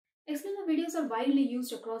Explainer videos are widely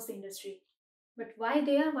used across the industry. But why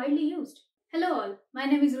they are widely used? Hello all, my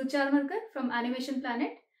name is 𝐕𝐢𝐝𝐶𝐞𝐫 from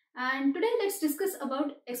AnimationPlanet, and today let's discuss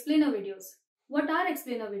about explainer videos. What are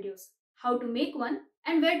explainer videos? How to make one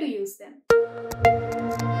and where to use them.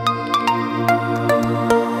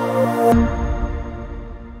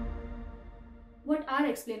 What are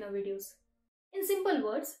explainer videos? In simple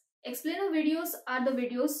words, explainer videos are the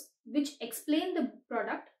videos which explain the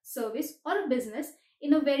product, service or a business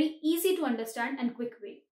in a very easy to understand and quick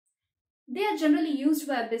way. They are generally used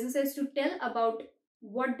by businesses to tell about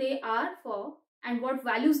what they are for and what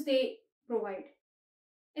values they provide.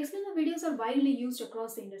 Explainer videos are widely used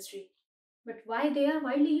across the industry. But why they are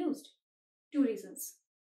widely used? Two reasons.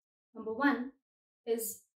 Number one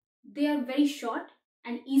is they are very short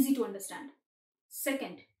and easy to understand.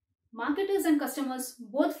 Second, marketers and customers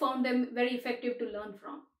both found them very effective to learn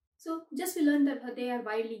from. So just we learned that they are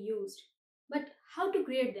widely used. But how to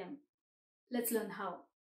create them? Let's learn how.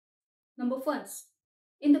 Number one,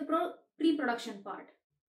 in the pre-production part.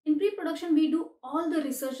 In pre-production, we do all the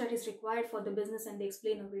research that is required for the business and the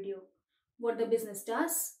explainer video. What the business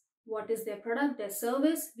does, what is their product, their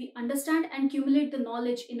service. We understand and accumulate the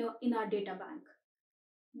knowledge in our data bank.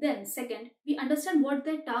 Then second, we understand what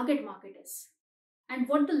their target market is and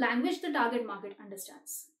what the language the target market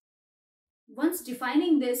understands. Once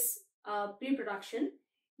defining this pre-production,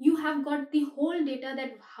 you have got the whole data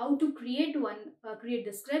that how to create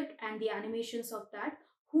the script and the animations of that,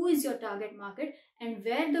 who is your target market and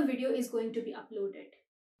where the video is going to be uploaded.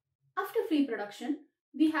 After pre-production,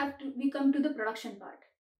 we come to the production part.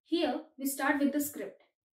 Here we start with the script.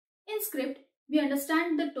 In script, we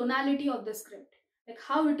understand the tonality of the script, like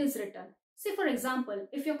how it is written. Say for example,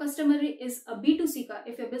 if your customer is a B2C,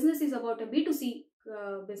 if your business is about a B2C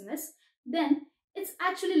business, then it's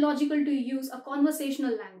actually logical to use a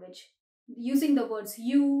conversational language. Using the words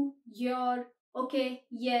you, your, okay,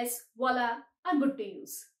 yes, voila are good to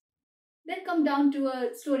use. Then come down to a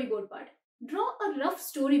storyboard part. Draw a rough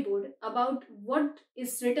storyboard about what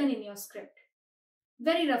is written in your script.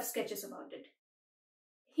 Very rough sketches about it.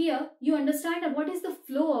 Here you understand what is the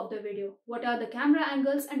flow of the video, what are the camera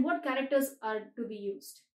angles and what characters are to be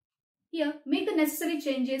used. Here make the necessary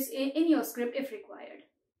changes in your script if required.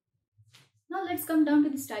 Now let's come down to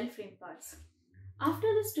the style frame parts. After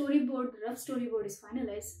the rough storyboard is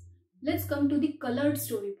finalized, let's come to the colored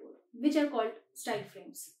storyboard, which are called style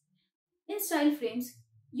frames. In style frames,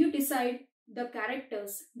 you decide the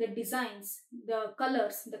characters, the designs, the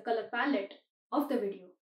colors, the color palette of the video.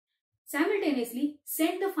 Simultaneously,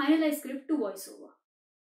 send the finalized script to voiceover.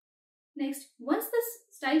 Next, once the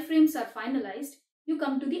style frames are finalized, you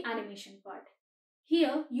come to the animation part.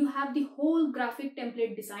 Here, you have the whole graphic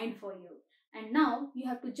template designed for you. And now you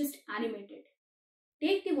have to just animate it.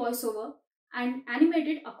 Take the voiceover and animate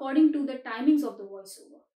it according to the timings of the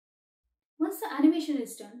voiceover. Once the animation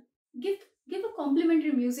is done, give a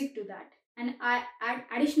complementary music to that and add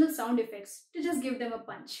additional sound effects to just give them a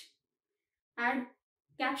punch. Add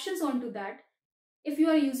captions onto that if you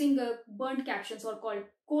are using burnt captions or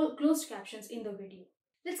called closed captions in the video.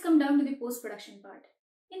 Let's come down to the post-production part.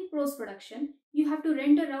 In post-production, you have to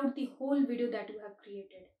render out the whole video that you have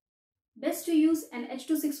created. Best to use an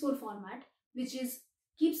H.264 format, which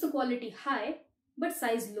keeps the quality high but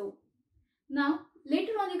size low. Now,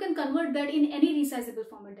 later on you can convert that in any resizable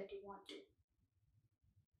format that you want to.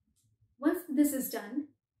 Once this is done,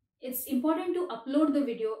 it's important to upload the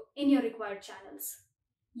video in your required channels.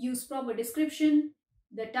 Use proper description,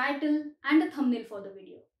 the title and the thumbnail for the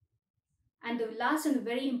video. And the last and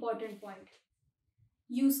very important point,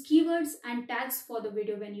 use keywords and tags for the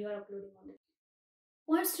video when you are uploading on it.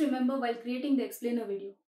 Points to remember while creating the explainer video.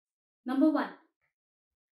 Number one,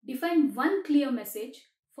 define one clear message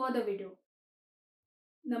for the video.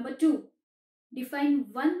 Number two, define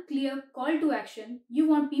one clear call to action you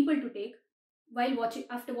want people to take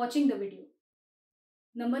after watching the video.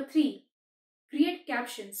 Number three, create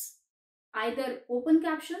captions, either open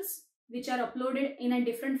captions which are uploaded in a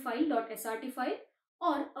different file .srt file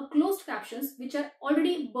or a closed captions which are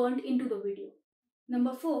already burned into the video.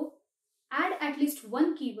 Number four, add at least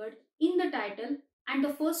one keyword in the title and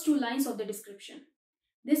the first two lines of the description.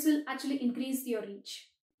 This will actually increase your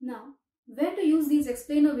reach. Now, where to use these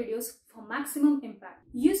explainer videos for maximum impact?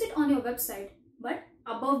 Use it on your website, but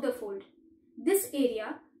above the fold. This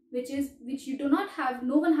area, which you do not have,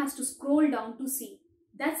 no one has to scroll down to see.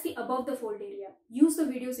 That's the above the fold area. Use the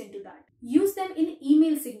videos into that. Use them in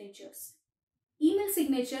email signatures. Email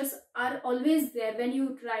signatures are always there when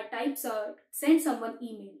you send someone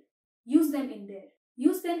email. Use them in there.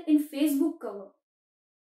 Use them in Facebook cover.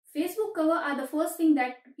 Facebook cover are the first thing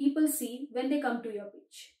that people see when they come to your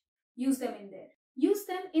page. use them in there. Use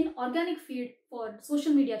them in organic feed for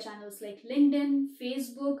social media channels like LinkedIn,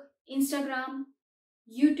 Facebook, Instagram,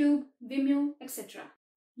 YouTube, Vimeo, etc.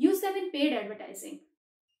 Use them in paid advertising.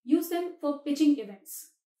 Use them for pitching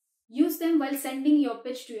events. Use them while sending your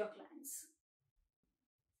pitch to your clients.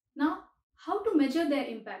 Now, how to measure their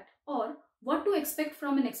impact or what to expect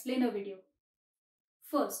from an explainer video?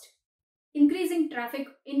 First, increasing traffic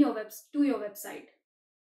to your website.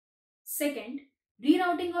 Second,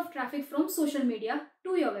 rerouting of traffic from social media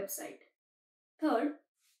to your website. Third,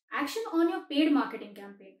 action on your paid marketing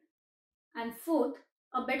campaign. And fourth,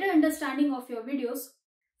 a better understanding of your videos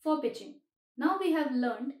for pitching. Now we have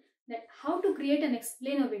learned that how to create an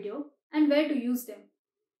explainer video and where to use them.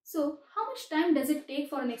 So, how much time does it take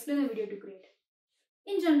for an explainer video to create?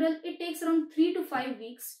 In general, it takes around 3 to 5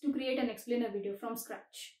 weeks to create an explainer video from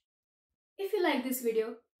scratch. If you like this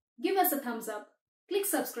video, give us a thumbs up, click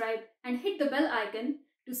subscribe and hit the bell icon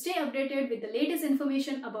to stay updated with the latest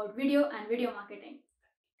information about video and video marketing.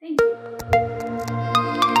 Thank you.